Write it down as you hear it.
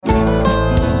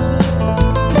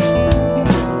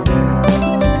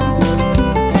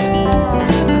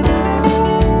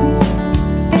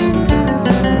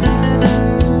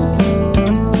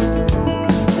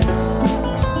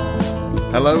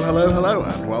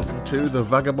welcome to the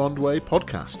Vagabond Way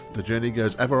podcast. The journey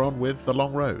goes ever on with The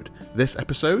Long Road. This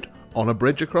episode, On a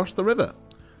Bridge Across the River.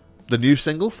 The new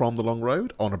single from The Long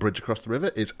Road, On a Bridge Across the River,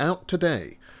 is out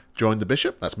today. Join the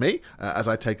Bishop, that's me, as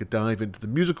I take a dive into the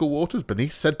musical waters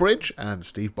beneath said bridge, and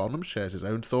Steve Bonham shares his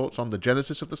own thoughts on the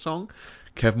genesis of the song.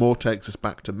 Kev Moore takes us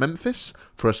back to Memphis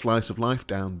for a slice of life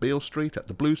down Beale Street at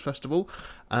the Blues Festival,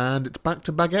 and it's back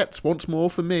to baguettes once more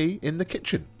for me in the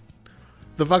kitchen.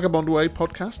 The Vagabond Way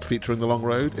podcast, featuring The Long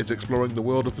Road, is exploring the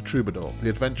world of the troubadour, the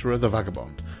adventurer, the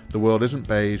vagabond. The world isn't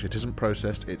beige, it isn't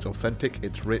processed, it's authentic,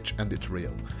 it's rich, and it's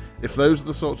real. If those are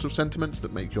the sorts of sentiments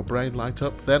that make your brain light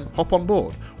up, then hop on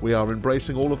board. We are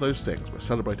embracing all of those things, we're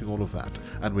celebrating all of that,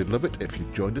 and we'd love it if you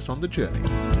joined us on the journey.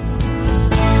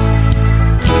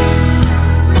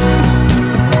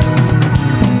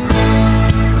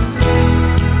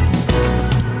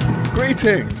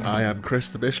 Greetings, I am Chris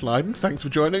the Bish Leiden. Thanks for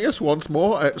joining us once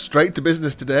more. Straight to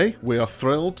business today. We are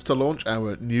thrilled to launch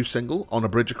our new single, On a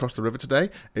Bridge Across the River, today.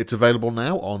 It's available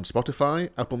now on Spotify,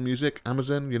 Apple Music,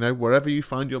 Amazon, wherever you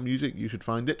find your music, you should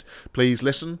find it. Please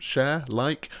listen, share,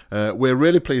 like. We're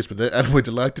really pleased with it, and we're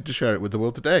delighted to share it with the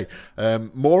world today.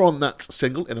 More on that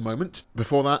single in a moment.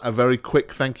 Before that, a very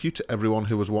quick thank you to everyone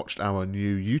who has watched our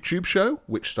new YouTube show,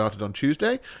 which started on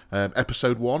Tuesday.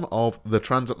 Episode 1 of the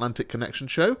Transatlantic Connection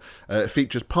Show. It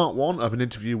features part 1 of an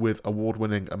interview with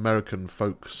award-winning American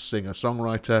folk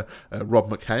singer-songwriter Rob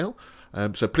McHale.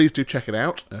 So please do check it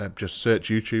out. Just search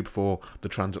YouTube for the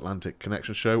Transatlantic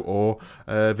Connection Show, or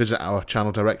visit our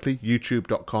channel directly,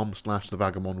 youtube.com/The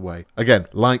Vagabond Way. Again,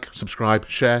 like, subscribe,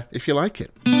 share if you like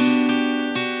it.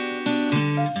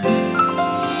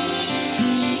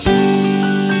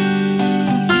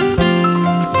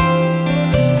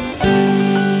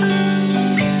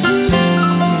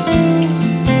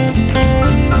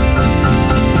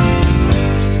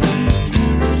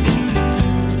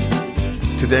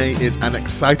 Today is an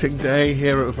exciting day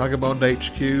here at Vagabond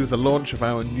HQ, the launch of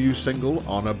our new single,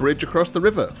 On a Bridge Across the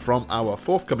River, from our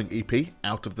forthcoming EP,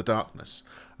 Out of the Darkness.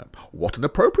 What an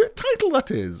appropriate title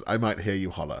that is, I might hear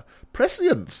you holler.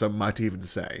 Prescient, some might even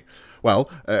say.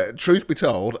 Well, truth be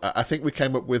told, I think we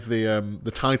came up with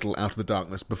the title Out of the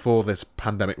Darkness before this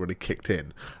pandemic really kicked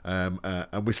in,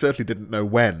 and we certainly didn't know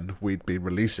when we'd be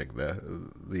releasing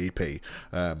the EP,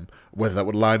 whether that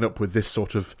would line up with this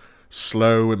sort of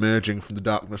slow emerging from the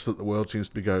darkness that the world seems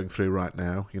to be going through right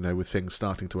now, with things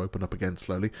starting to open up again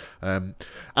slowly. Out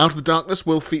of the Darkness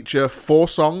will feature 4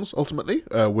 songs, ultimately.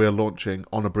 We're launching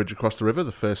On a Bridge Across the River,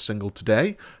 the first single,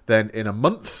 today. Then in a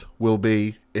month will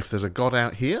be If There's a God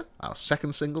Out Here, our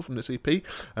second single from this EP.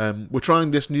 We're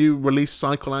trying this new release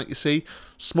cycle out, you see.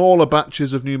 Smaller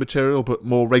batches of new material, but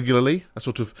more regularly. A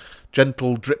sort of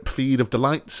gentle drip feed of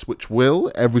delights, which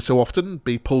will, every so often,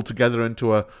 be pulled together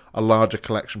into a larger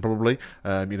collection, probably.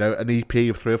 An EP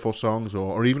of 3 or 4 songs,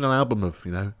 or even an album of,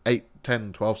 8,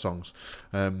 10, 12 songs.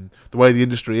 The way the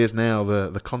industry is now,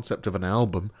 the concept of an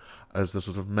album as the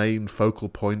sort of main focal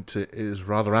point is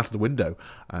rather out of the window.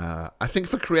 I think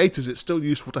for creators it's still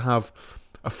useful to have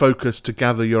a focus to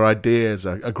gather your ideas,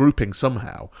 a grouping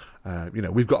somehow.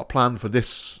 We've got a plan for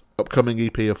this upcoming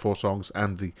EP of 4 songs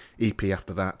and the EP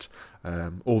after that.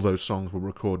 All those songs were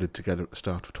recorded together at the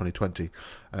start of 2020.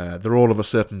 They're all of a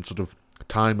certain sort of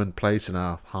time and place in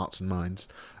our hearts and minds.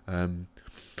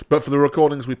 But for the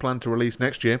recordings we plan to release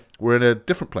next year, we're in a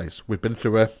different place. We've been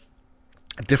through a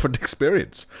different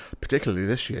experience, particularly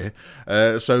this year.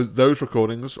 So those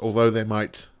recordings, although they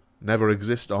might never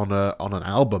exist on an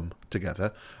album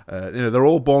together, they're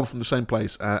all born from the same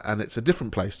place, and it's a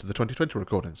different place to the 2020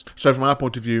 recordings. So from our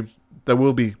point of view, there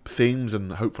will be themes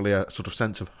and hopefully a sort of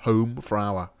sense of home for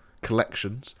our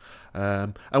collections,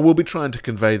 and we'll be trying to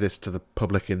convey this to the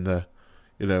public in the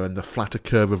flatter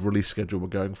curve of release schedule we're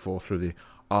going for through the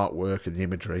artwork and the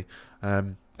imagery.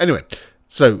 Anyway,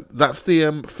 so that's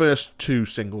the first 2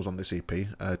 singles on this EP.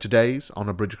 Today's On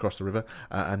a Bridge Across the River,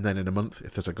 and then in a month,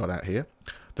 If There's a God Out Here.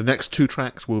 The next 2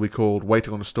 tracks will be called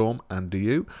Waiting on a Storm and Do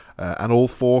You, and all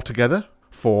 4 together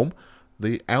form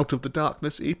the Out of the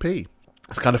Darkness EP.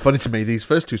 It's kind of funny to me, these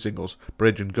first 2 singles,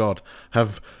 Bridge and God,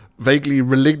 have vaguely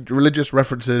religious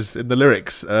references in the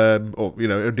lyrics, or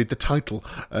indeed the title.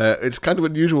 It's kind of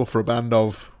unusual for a band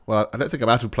of, well, I don't think I'm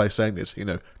out of place saying this,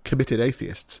 committed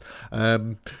atheists.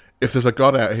 If There's a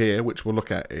God Out Here, which we'll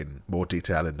look at in more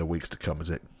detail in the weeks to come as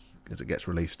it gets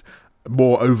released,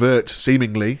 more overt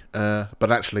seemingly,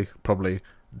 but actually probably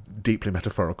deeply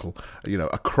metaphorical.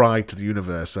 A cry to the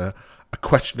universe, a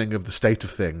questioning of the state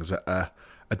of things, a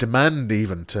demand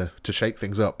even to shake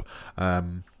things up.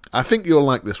 I think you'll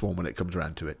like this one when it comes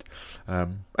around to it.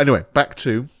 Anyway, back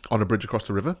to On a Bridge Across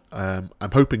the River. I'm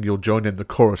hoping you'll join in the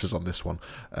choruses on this one.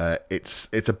 It's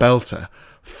a belter.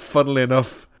 Funnily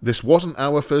enough, this wasn't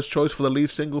our first choice for the lead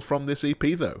single from this EP,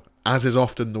 though. As is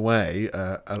often the way,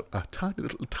 a tiny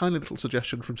little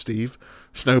suggestion from Steve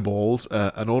snowballs,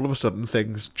 and all of a sudden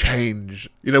things change.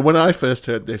 You know, when I first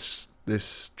heard this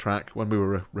track, when we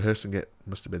were rehearsing it,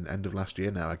 must have been the end of last year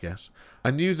now, I guess,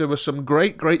 I knew there were some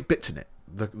great bits in it.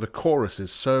 The chorus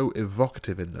is so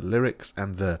evocative in the lyrics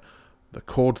and the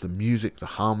chords, the music, the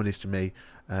harmonies to me.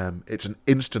 It's an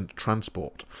instant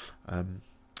transport.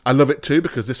 I love it too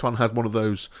because this one has one of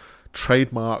those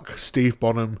trademark Steve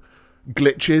Bonham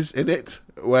glitches in it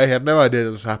where he had no idea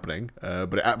that was happening,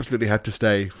 but it absolutely had to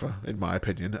stay, in my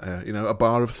opinion. A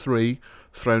bar of 3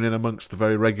 thrown in amongst the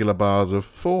very regular bars of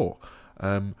 4.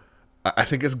 I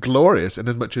think it's glorious in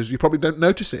as much as you probably don't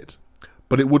notice it,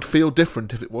 but it would feel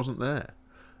different if it wasn't there.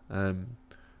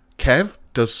 Kev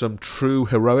does some true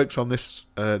heroics on this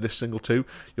single too.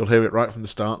 You'll hear it right from the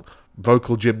start.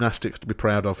 Vocal gymnastics to be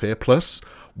proud of here, plus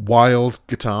wild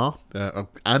guitar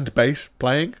and bass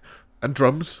playing and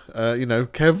drums.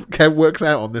 Kev works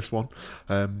out on this one.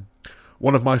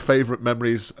 One of my favourite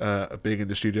memories of being in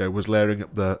the studio was layering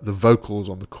up the vocals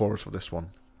on the chorus for this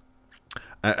one.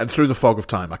 And through the fog of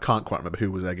time, I can't quite remember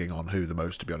who was egging on who the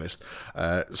most, to be honest.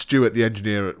 Stuart, the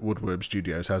engineer at Woodworm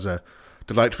Studios, has a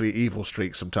delightfully evil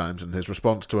streak sometimes, and his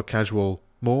response to a casual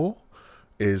 "more"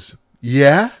 is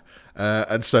 "yeah."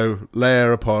 And so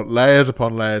layers upon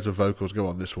layers of vocals go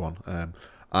on this one.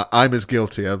 I'm as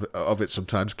guilty of it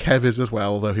sometimes. Kev is as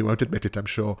well, although he won't admit it, I'm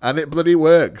sure. And it bloody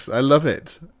works. I love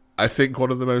it. I think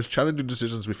one of the most challenging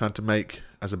decisions we've had to make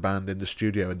as a band in the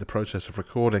studio in the process of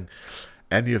recording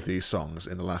any of these songs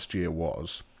in the last year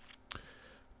was,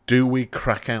 do we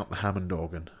crack out the Hammond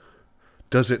organ?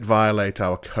 Does it violate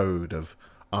our code of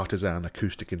artisan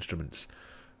acoustic instruments?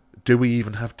 Do we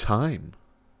even have time?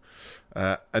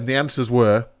 And the answers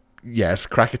were, yes,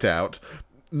 crack it out.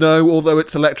 No, although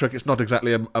it's electric, it's not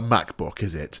exactly a MacBook,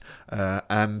 is it?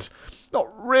 And not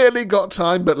really got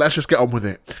time, but let's just get on with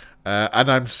it.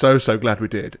 And I'm so glad we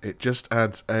did. It just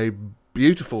adds a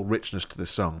beautiful richness to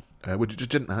this song, which it just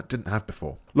didn't have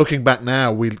before. Looking back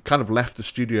now, we kind of left the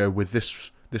studio with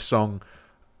this song,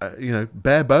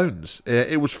 bare bones.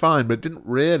 It was fine, but it didn't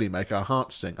really make our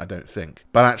hearts sing, I don't think.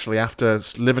 But actually, after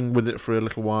living with it for a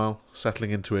little while,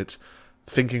 settling into it,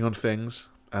 thinking on things,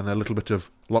 and a little bit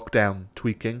of lockdown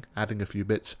tweaking, adding a few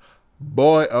bits,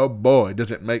 boy, oh boy,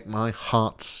 does it make my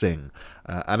heart sing.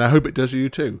 And I hope it does you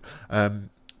too.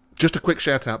 Just a quick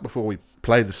shout out before we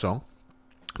play the song.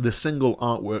 The single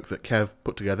artwork that Kev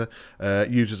put together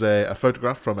uses a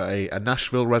photograph from a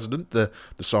Nashville resident. The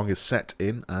song is set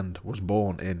in and was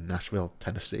born in Nashville,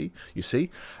 Tennessee, you see.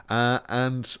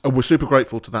 And we're super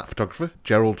grateful to that photographer,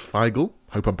 Gerald Feigl,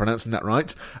 hope I'm pronouncing that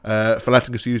right, for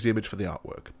letting us use the image for the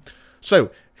artwork.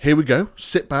 So, here we go.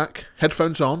 Sit back,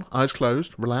 headphones on, eyes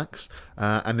closed, relax,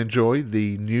 and enjoy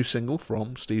the new single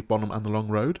from Steve Bonham and the Long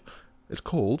Road. It's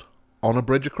called On a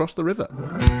Bridge Across the River.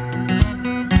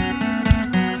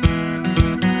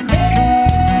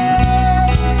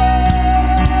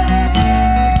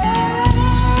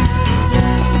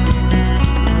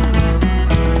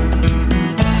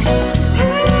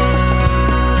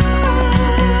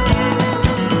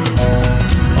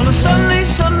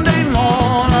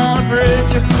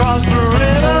 Across the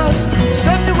river,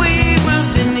 Santa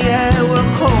Weavers in the air were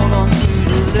called on to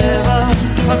deliver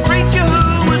a preacher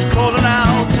who was calling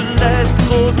out to let the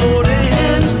good Lord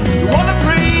in. You wanna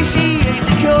appreciate the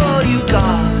cure you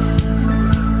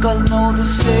gotta know the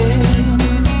sin.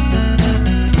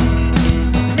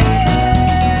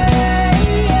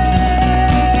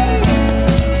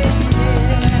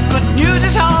 Good news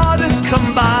is hard to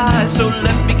come by, so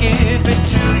let me give it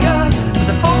to you.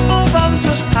 The football fans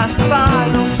just passed by,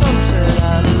 no some said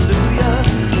hallelujah.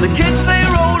 The kids they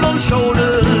roll on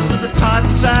shoulders of the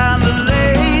titans and the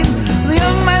lame. The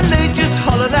young men they just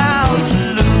hollered out to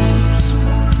lose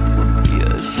would be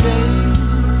a shame.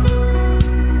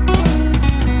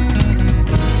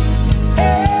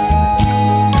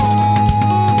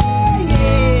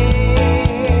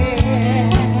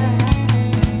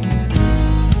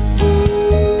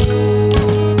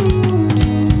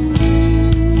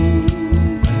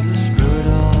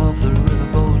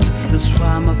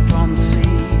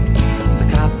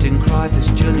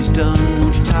 This journey's done,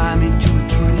 won't you tie me to a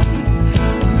tree?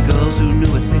 And the girls who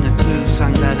knew a thing or two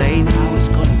sang that ain't how it's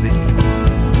gonna be.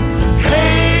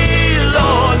 Hey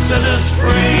Lord, set us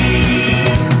free.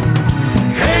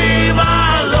 Hey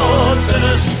my Lord, set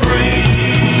us free.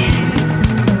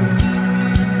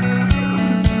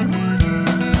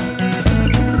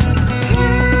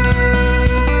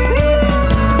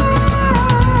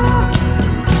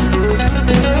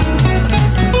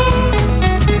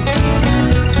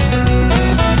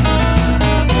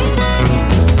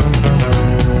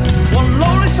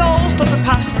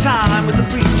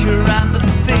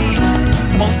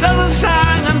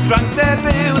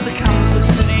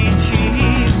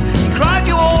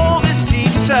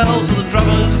 bells and the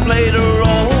drummers played a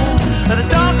roll. And the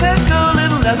dark-haired girl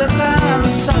in leather crown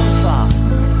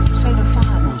sang a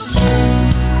far more song.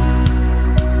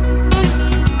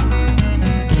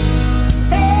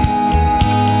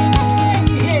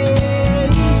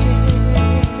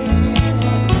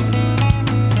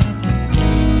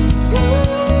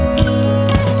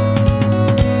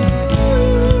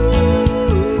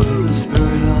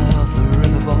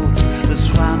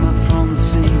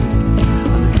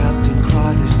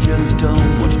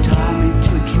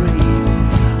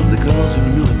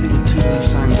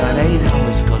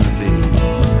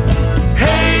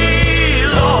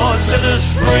 Set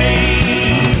us free.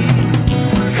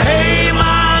 Hey,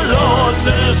 my Lord,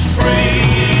 set us free.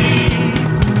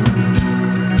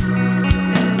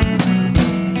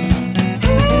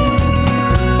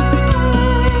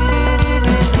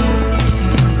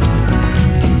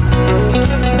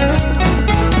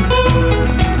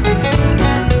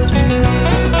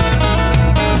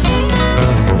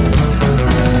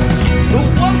 Who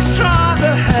once tried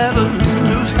the heaven,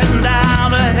 who's heading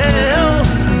down to hell?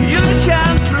 You the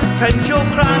chance to repent your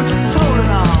crimes and tolling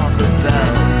off the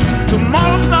bell.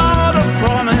 Tomorrow's not a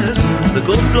promise, the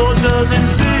good Lord does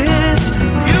insist.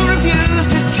 You refuse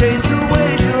to change your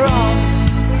ways, you're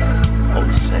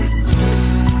on Satan's list.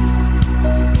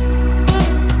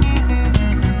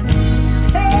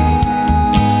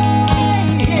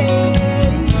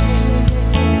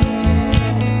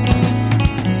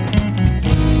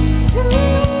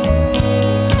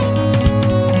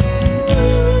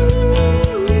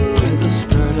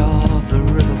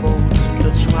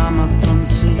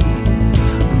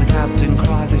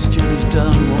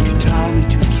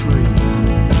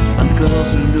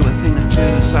 Girls who knew a thing or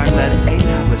two sang that ain't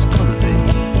how it's gonna be.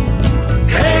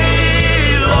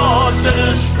 Hey, Lord, set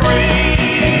us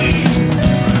free.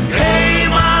 Hey,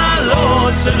 my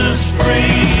Lord, set us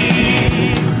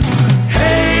free.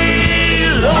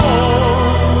 Hey,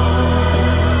 Lord,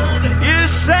 you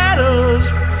set us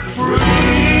free.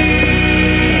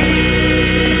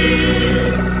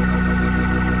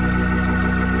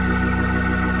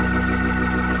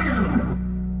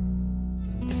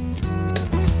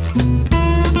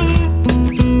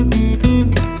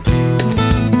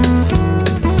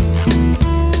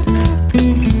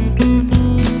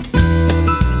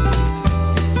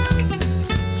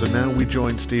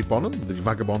 Join Steve Bonham, the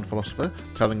vagabond philosopher,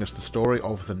 telling us the story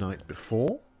of the night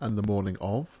before and the morning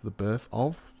of the birth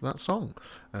of that song,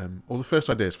 or the first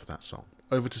ideas for that song.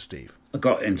 Over to Steve. I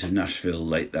got into Nashville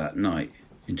late that night,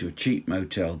 into a cheap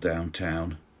motel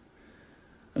downtown,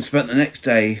 and spent the next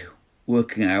day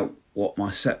working out what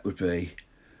my set would be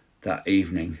that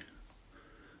evening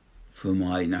for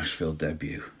my Nashville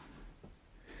debut.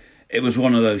 It was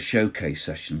one of those showcase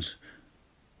sessions,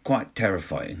 quite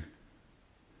terrifying.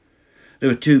 There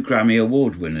were 2 Grammy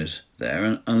Award winners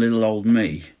there and little old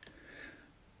me.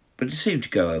 But it seemed to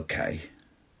go okay.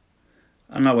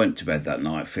 And I went to bed that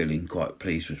night feeling quite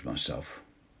pleased with myself.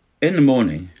 In the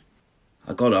morning,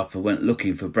 I got up and went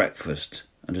looking for breakfast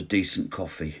and a decent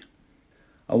coffee.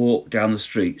 I walked down the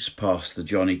streets past the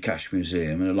Johnny Cash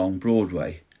Museum and along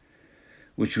Broadway,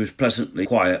 which was pleasantly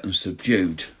quiet and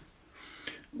subdued,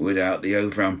 without the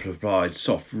over-amplified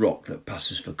soft rock that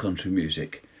passes for country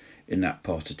music in that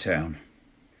part of town.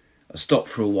 I stopped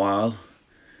for a while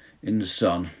in the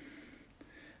sun,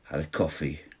 had a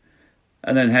coffee,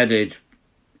 and then headed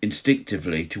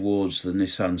instinctively towards the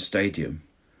Nissan Stadium,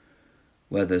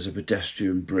 where there's a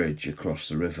pedestrian bridge across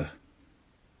the river.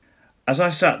 As I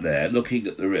sat there looking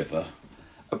at the river,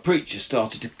 a preacher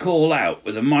started to call out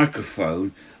with a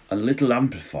microphone and a little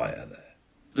amplifier there.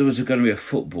 There was going to be a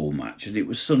football match, and it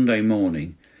was Sunday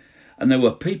morning, and there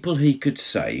were people he could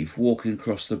save walking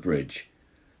across the bridge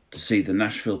to see the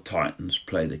Nashville Titans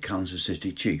play the Kansas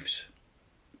City Chiefs.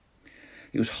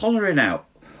 He was hollering out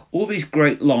all these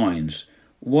great lines,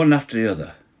 one after the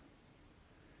other.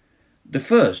 The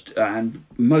first and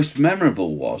most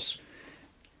memorable was,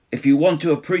 if you want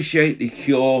to appreciate the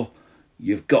cure,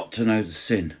 you've got to know the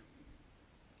sin.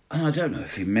 And I don't know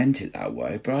if he meant it that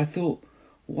way, but I thought,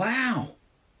 wow,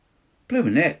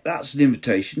 blooming heck, that's an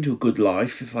invitation to a good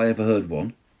life if I ever heard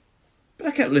one. But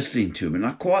I kept listening to him, and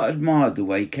I quite admired the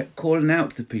way he kept calling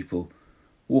out to the people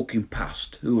walking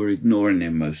past who were ignoring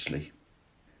him mostly.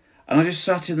 And I just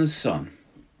sat in the sun,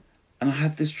 and I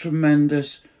had this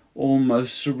tremendous,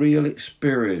 almost surreal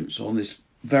experience on this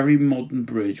very modern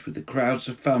bridge with the crowds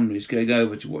of families going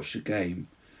over to watch the game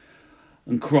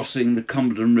and crossing the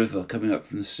Cumberland River coming up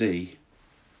from the sea,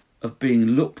 of being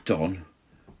looked on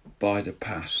by the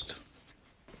past.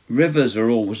 Rivers are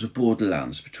always the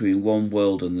borderlands between one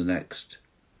world and the next,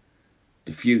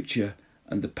 the future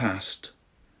and the past,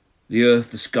 the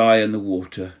earth, the sky and the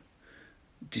water,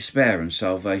 despair and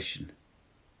salvation.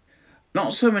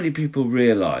 Not so many people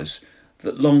realise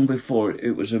that long before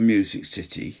it was a music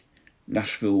city,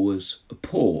 Nashville was a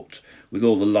port with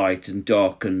all the light and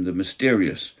dark and the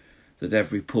mysterious that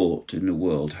every port in the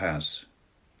world has.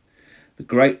 The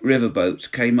great riverboats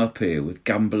came up here with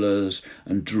gamblers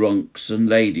and drunks and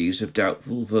ladies of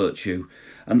doubtful virtue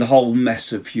and the whole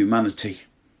mess of humanity.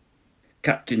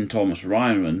 Captain Thomas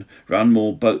Ryman ran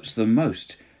more boats than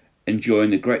most, enjoying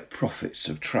the great profits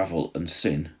of travel and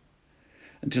sin,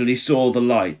 until he saw the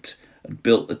light and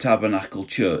built the Tabernacle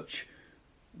Church,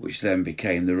 which then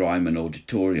became the Ryman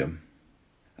Auditorium.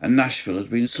 And Nashville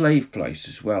had been a slave place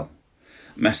as well.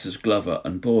 Messrs. Glover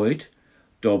and Boyd,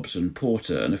 Dobbs and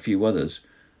Porter and a few others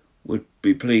would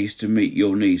be pleased to meet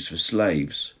your needs for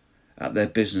slaves at their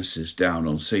businesses down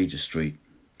on Cedar Street.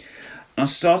 And I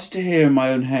started to hear in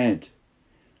my own head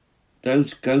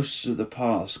those ghosts of the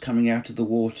past coming out of the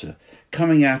water,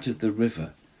 coming out of the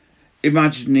river,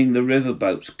 imagining the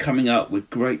riverboats coming up with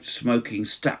great smoking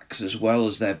stacks as well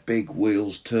as their big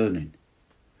wheels turning.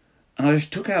 And I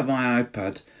just took out my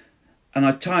iPad and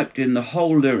I typed in the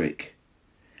whole lyric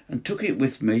and took it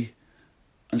with me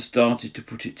and started to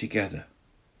put it together.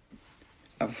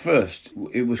 At first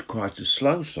it was quite a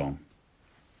slow song,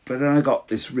 but then I got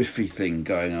this riffy thing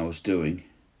going I was doing,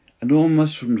 and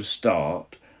almost from the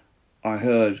start I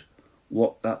heard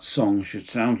what that song should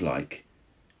sound like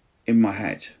in my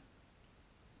head,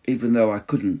 even though I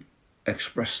couldn't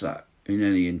express that in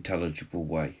any intelligible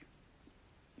way.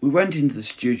 We went into the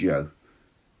studio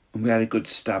and we had a good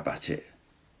stab at it.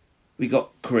 We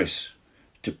got Chris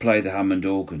to play the Hammond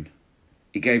organ.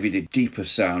 He gave it a deeper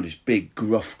sound, this big,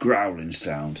 gruff, growling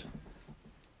sound.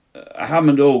 A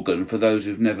Hammond organ, for those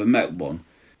who've never met one,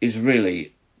 is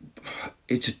really,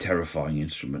 it's a terrifying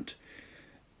instrument.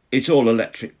 It's all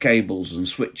electric cables and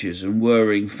switches and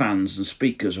whirring fans and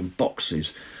speakers and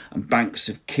boxes and banks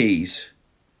of keys.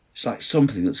 It's like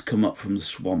something that's come up from the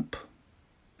swamp.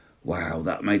 Wow,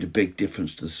 that made a big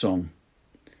difference to the song.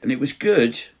 And it was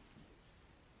good,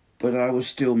 but I was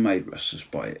still made restless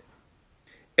by it.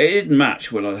 It didn't match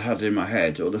what I'd had in my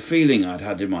head, or the feeling I'd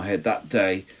had in my head that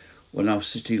day when I was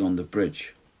sitting on the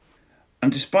bridge.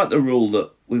 And despite the rule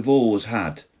that we've always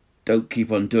had, don't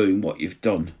keep on doing what you've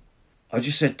done, I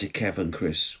just said to Kev and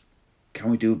Chris, can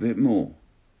we do a bit more?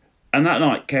 And that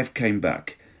night Kev came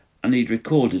back and he'd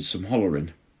recorded some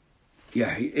hollering.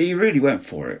 Yeah, he really went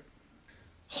for it.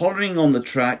 Hollering on the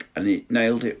track, and he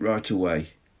nailed it right away.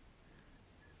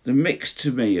 The mix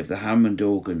to me of the Hammond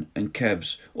organ and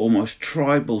Kev's almost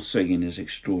tribal singing is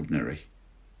extraordinary.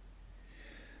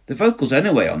 The vocals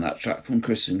anyway on that track from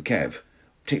Chris and Kev,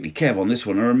 particularly Kev on this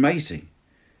one, are amazing.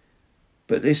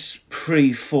 But this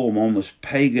free-form, almost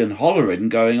pagan hollering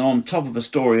going on top of a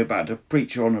story about a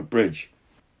preacher on a bridge,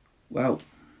 well,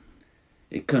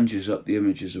 it conjures up the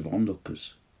images of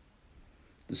onlookers,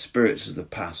 the spirits of the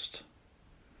past,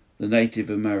 the Native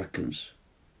Americans,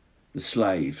 the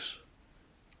slaves,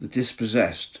 the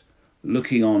dispossessed,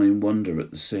 looking on in wonder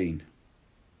at the scene.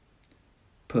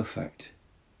 Perfect.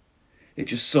 It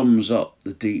just sums up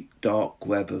the deep, dark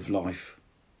web of life.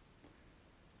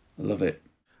 I love it.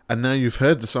 And now you've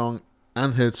heard the song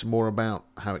and heard some more about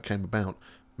how it came about,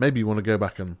 maybe you want to go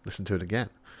back and listen to it again.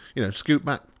 You know, scoot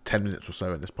back 10 minutes or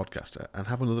so in this podcast and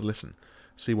have another listen.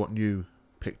 See what new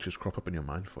pictures crop up in your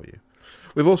mind for you.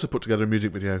 We've also put together a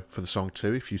music video for the song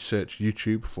too. If you search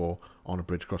YouTube for On a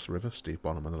Bridge Across the River, Steve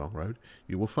Bonham and the Long Road,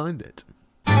 you will find it.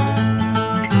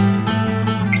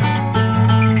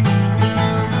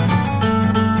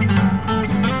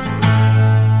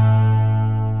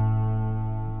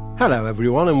 Hello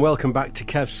everyone and welcome back to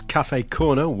Kev's Cafe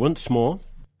Corner once more.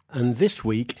 And this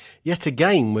week, yet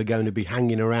again, we're going to be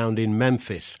hanging around in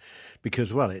Memphis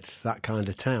because, well, it's that kind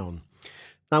of town.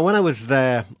 Now, when I was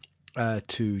there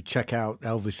to check out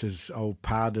Elvis's old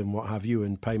pad and what have you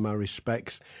and pay my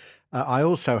respects, I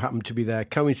also happened to be there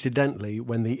coincidentally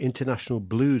when the International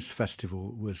Blues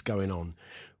Festival was going on,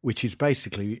 which is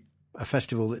basically a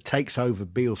festival that takes over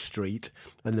Beale Street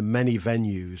and the many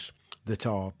venues that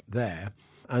are there.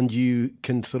 And you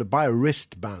can sort of buy a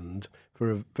wristband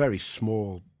for a very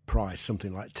small price,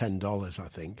 something like $10, I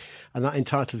think. And that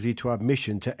entitles you to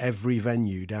admission to every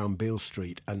venue down Beale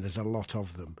Street. And there's a lot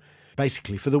of them,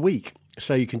 basically for the week.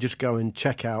 So you can just go and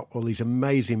check out all these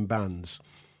amazing bands,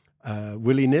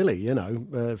 willy-nilly, you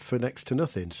know, for next to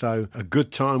nothing. So a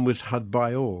good time was had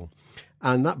by all.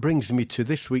 And that brings me to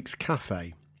this week's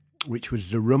cafe, which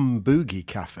was the Rum Boogie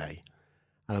Cafe.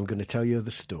 And I'm going to tell you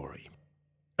the story.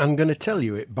 I'm going to tell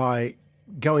you it by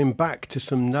going back to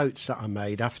some notes that I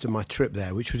made after my trip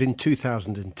there, which was in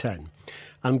 2010.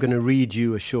 I'm going to read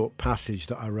you a short passage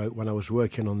that I wrote when I was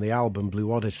working on the album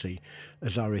Blue Odyssey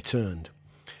as I returned.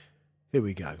 Here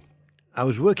we go. I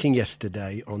was working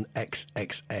yesterday on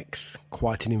XXX,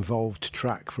 quite an involved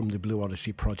track from the Blue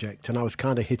Odyssey project, and I was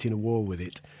kind of hitting a wall with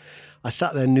it. I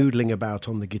sat there noodling about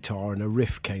on the guitar and a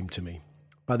riff came to me.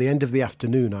 By the end of the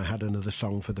afternoon I had another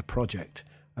song for the project,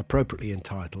 appropriately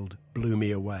entitled Blew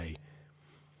Me Away.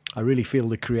 I really feel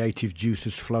the creative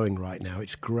juices flowing right now.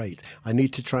 It's great. I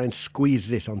need to try and squeeze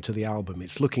this onto the album.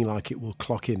 It's looking like it will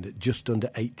clock in at just under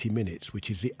 80 minutes, which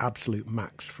is the absolute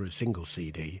max for a single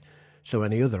CD. So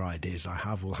any other ideas I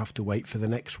have will have to wait for the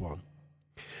next one.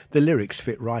 The lyrics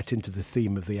fit right into the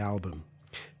theme of the album.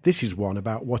 This is one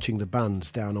about watching the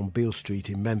bands down on Beale Street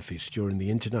in Memphis during the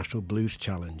International Blues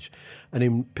Challenge, and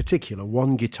in particular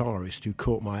one guitarist who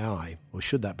caught my eye, or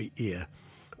should that be ear,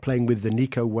 playing with the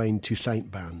Nico Wayne Toussaint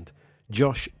Band,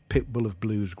 Josh Pitbull of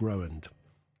Blues Groand.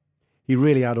 He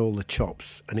really had all the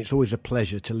chops, and it's always a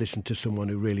pleasure to listen to someone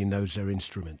who really knows their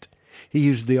instrument. He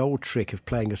used the old trick of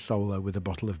playing a solo with a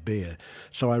bottle of beer,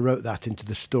 so I wrote that into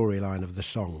the storyline of the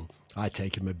song. I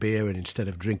take him a beer and instead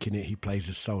of drinking it, he plays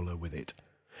a solo with it.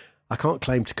 I can't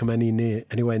claim to come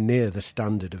anywhere near the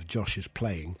standard of Josh's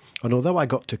playing, and although I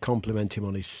got to compliment him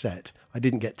on his set, I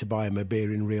didn't get to buy him a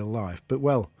beer in real life. But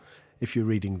well, if you're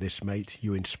reading this, mate,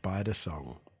 you inspired a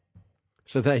song.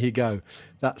 So there you go.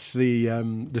 That's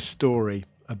the story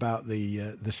about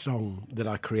the song that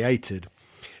I created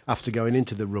after going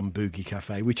into the Rum Boogie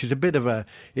Cafe, which is a bit of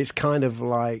it's kind of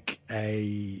like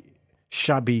a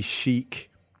shabby chic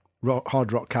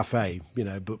hard rock cafe,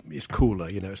 but it's cooler,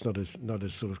 it's not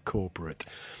as sort of corporate.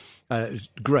 It's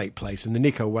a great place, and the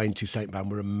Nico Wayne Toussaint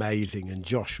Band were amazing, and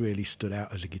Josh really stood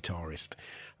out as a guitarist.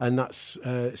 And that's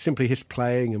simply his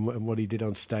playing and what he did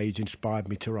on stage inspired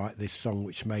me to write this song,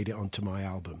 which made it onto my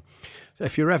album. So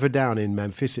if you're ever down in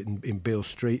Memphis, in Beale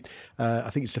Street, I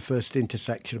think it's the first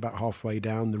intersection about halfway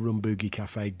down, the Rum Boogie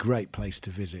Cafe, great place to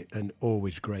visit, and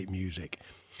always great music.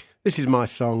 This is my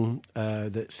song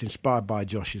that's inspired by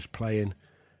Josh's playing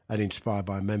and inspired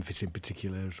by Memphis in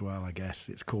particular as well, I guess.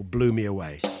 It's called Blew Me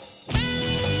Away.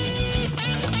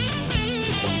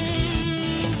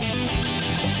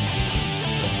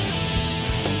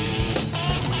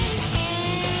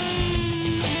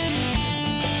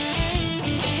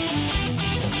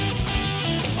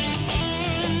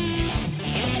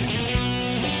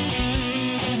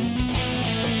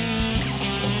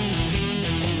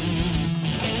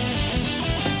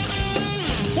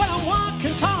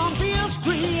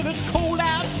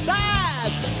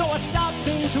 So I stopped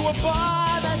into a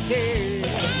bar that day.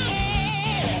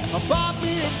 I bought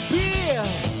me a beer,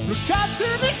 looked up to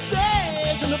the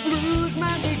stage, and the blues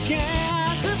man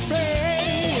began to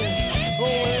play. Oh,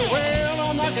 he wailed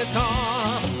on the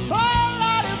guitar, oh,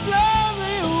 Lord, it blew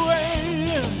me away.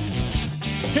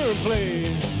 Hear him play.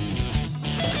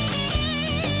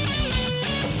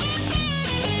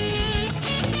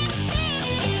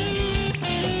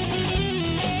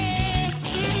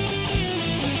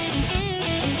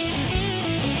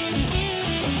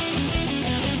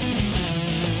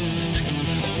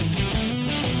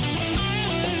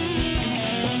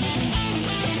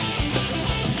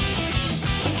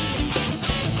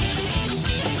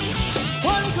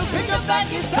 That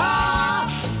guitar,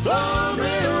 blow me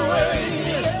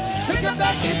away. Pick up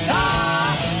that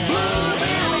guitar, blow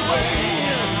me away.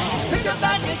 Pick up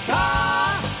that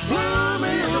guitar, blow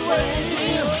me away.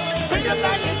 Pick up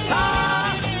that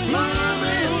guitar, blow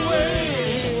me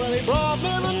away. Well, he brought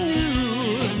me the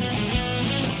news.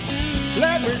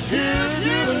 Let me give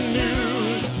you the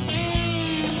news.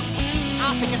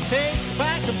 I'll take a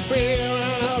 6-pack of beer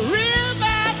and a real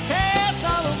bad case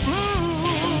of the blues.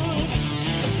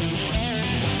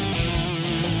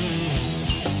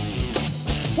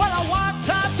 When I walked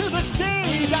out to the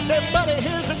stage, I said, buddy,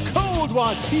 here's a cold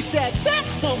one. He said,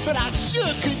 that's something I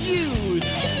sure could use.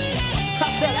 I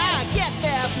said, I get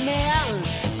that, man.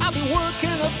 I've been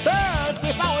working a Thursday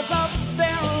if I was up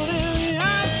there in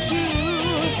your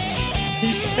shoes.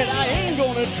 He said, I ain't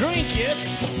gonna drink it.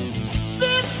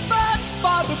 This bus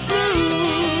for the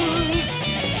blues.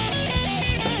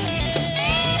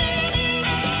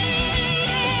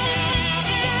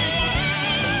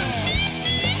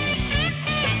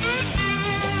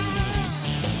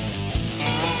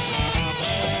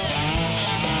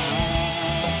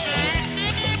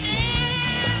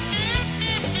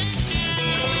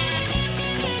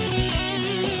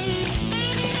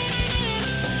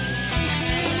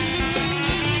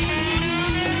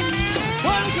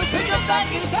 That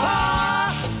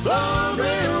guitar, blow me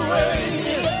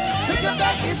away. Pick up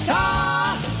that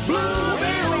guitar, blow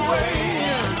me away.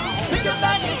 Pick up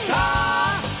that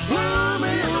guitar, blow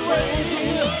me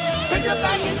away.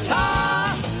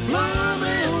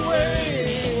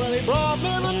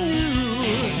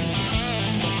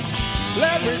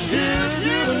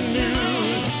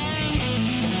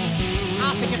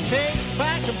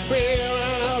 feeling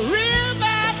a real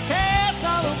bad case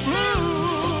of the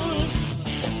blues.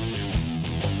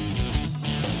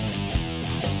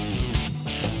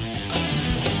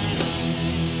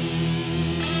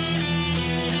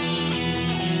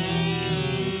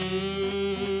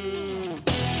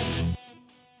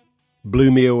 Blew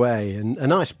me away. And a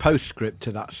nice postscript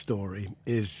to that story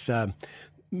is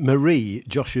Marie,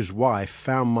 Josh's wife,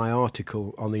 found my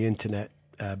article on the internet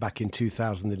back in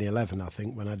 2011, I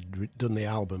think, when I'd done the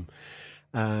album.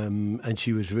 And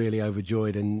she was really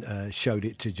overjoyed and showed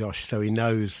it to Josh, so he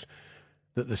knows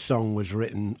that the song was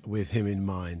written with him in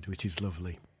mind, which is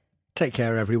lovely. Take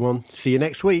care, everyone. See you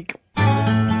next week.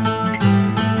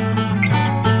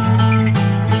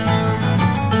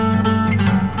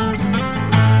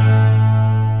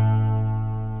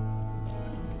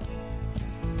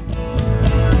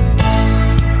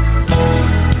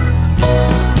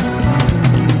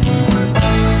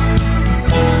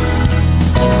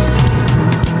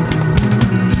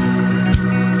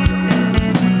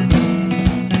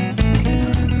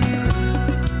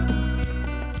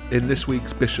 In this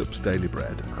week's Bishop's Daily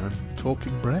Bread, I'm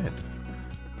talking bread.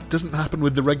 Doesn't happen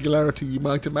with the regularity you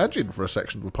might imagine for a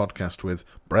section of the podcast with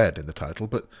bread in the title,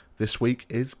 but this week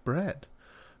is bread.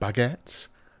 Baguettes,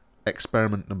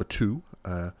 experiment number 2,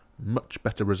 much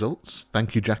better results.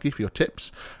 Thank you, Jackie, for your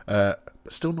tips, but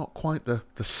still not quite the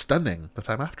stunning that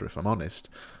I'm after, if I'm honest.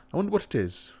 I wonder what it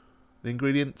is. The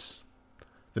ingredients,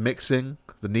 the mixing,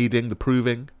 the kneading, the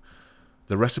proving,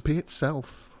 the recipe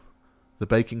itself, the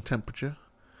baking temperature.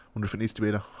 Wonder if it needs to be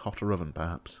in a hotter oven,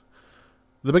 perhaps.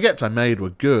 The baguettes I made were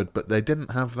good, but they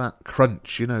didn't have that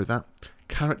crunch, that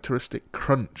characteristic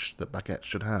crunch that baguettes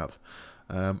should have.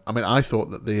 I thought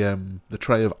that the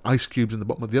tray of ice cubes in the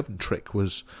bottom of the oven trick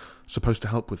was supposed to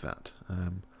help with that.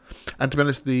 And to be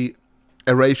honest, the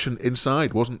aeration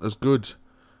inside wasn't as good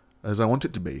as I want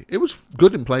it to be. It was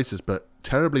good in places, but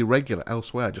terribly regular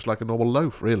elsewhere, just like a normal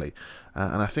loaf, really.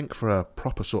 And I think for a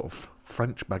proper sort of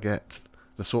French baguette,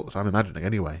 the sort that I'm imagining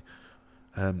anyway,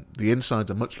 the insides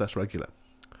are much less regular.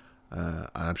 And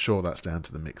I'm sure that's down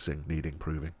to the mixing, kneading,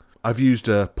 proving. I've used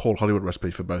a Paul Hollywood recipe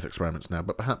for both experiments now,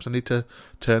 but perhaps I need to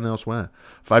turn elsewhere.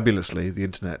 Fabulously, the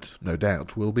internet, no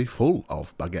doubt, will be full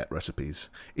of baguette recipes,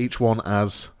 each one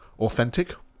as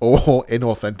authentic or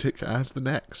inauthentic as the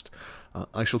next.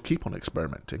 I shall keep on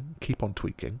experimenting, keep on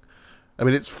tweaking.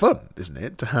 It's fun, isn't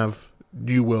it, to have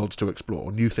new worlds to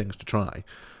explore, new things to try.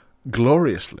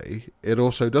 Gloriously, it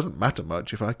also doesn't matter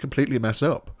much if I completely mess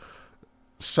up.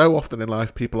 So often in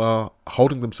life, people are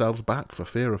holding themselves back for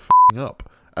fear of f***ing up.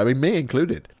 Me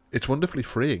included. It's wonderfully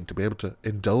freeing to be able to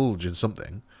indulge in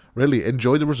something, really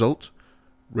enjoy the result,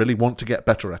 really want to get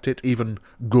better at it, even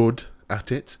good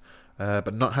at it,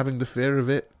 but not having the fear of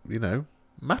it,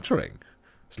 mattering.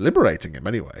 It's liberating in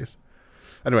many ways.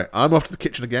 Anyway, I'm off to the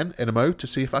kitchen again in a mo to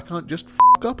see if I can't just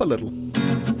f*** up a little.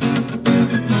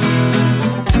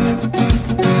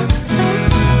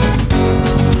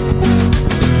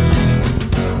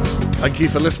 Thank you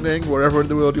for listening, wherever in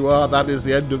the world you are. That is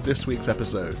the end of this week's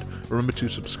episode. Remember to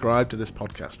subscribe to this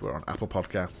podcast. We're on Apple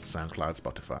Podcasts, SoundCloud,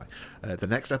 Spotify. The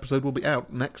next episode will be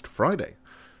out next Friday.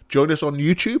 Join us on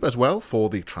YouTube as well for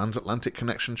the Transatlantic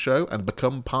Connection show and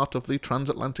become part of the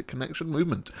Transatlantic Connection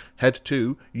movement. Head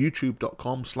to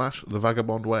youtube.com/The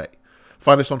Vagabond Way.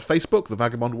 Find us on Facebook, The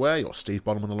Vagabond Way, or Steve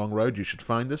Bonham on the Long Road. You should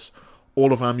find us.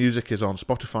 All of our music is on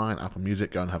Spotify and Apple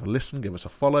Music. Go and have a listen. Give us a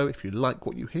follow if you like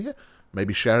what you hear.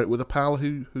 Maybe share it with a pal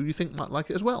who you think might like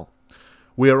it as well.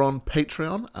 We are on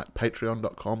Patreon at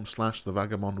patreon.com/The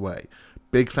Vagabond Way.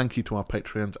 Big thank you to our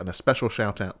Patreons and a special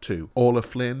shout out to Orla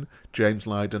Flynn, James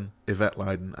Lydon, Yvette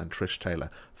Lydon and Trish Taylor.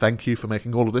 Thank you for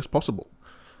making all of this possible.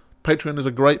 Patreon is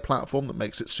a great platform that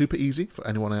makes it super easy for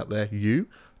anyone out there,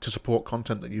 to support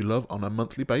content that you love on a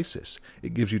monthly basis.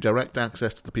 It gives you direct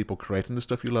access to the people creating the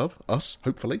stuff you love, us,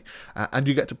 hopefully, and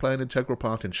you get to play an integral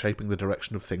part in shaping the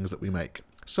direction of things that we make.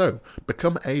 So,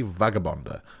 become a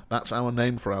Vagabonder. That's our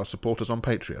name for our supporters on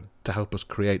Patreon, to help us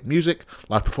create music,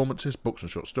 live performances, books and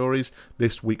short stories,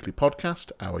 this weekly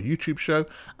podcast, our YouTube show,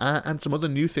 and some other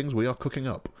new things we are cooking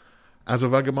up. As a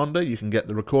Vagabonder, you can get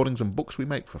the recordings and books we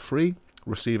make for free,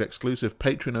 receive exclusive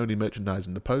Patreon-only merchandise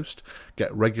in the post,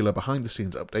 get regular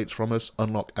behind-the-scenes updates from us,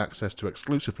 unlock access to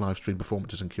exclusive live-stream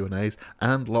performances and Q&As,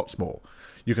 and lots more.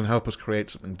 You can help us create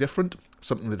something different,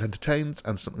 something that entertains,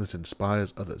 and something that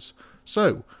inspires others.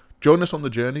 So, join us on the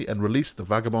journey and release the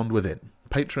vagabond within.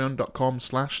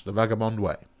 Patreon.com/The Vagabond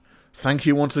Way. Thank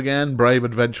you once again, brave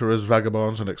adventurers,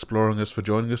 vagabonds and explorers, for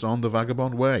joining us on The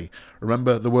Vagabond Way.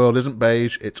 Remember, the world isn't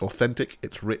beige, it's authentic,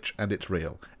 it's rich and it's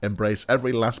real. Embrace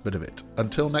every last bit of it.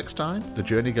 Until next time, the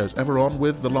journey goes ever on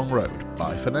with The Long Road.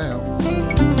 Bye for now.